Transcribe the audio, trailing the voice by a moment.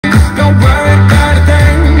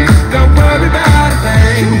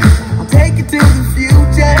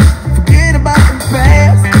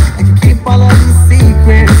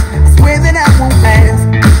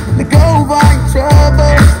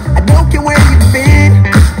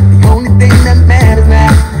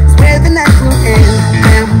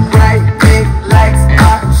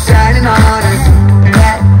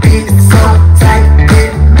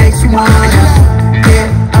wanna get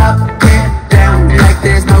up, get down, like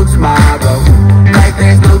there's no tomorrow, like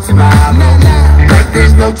there's no tomorrow, like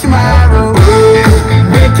there's no tomorrow.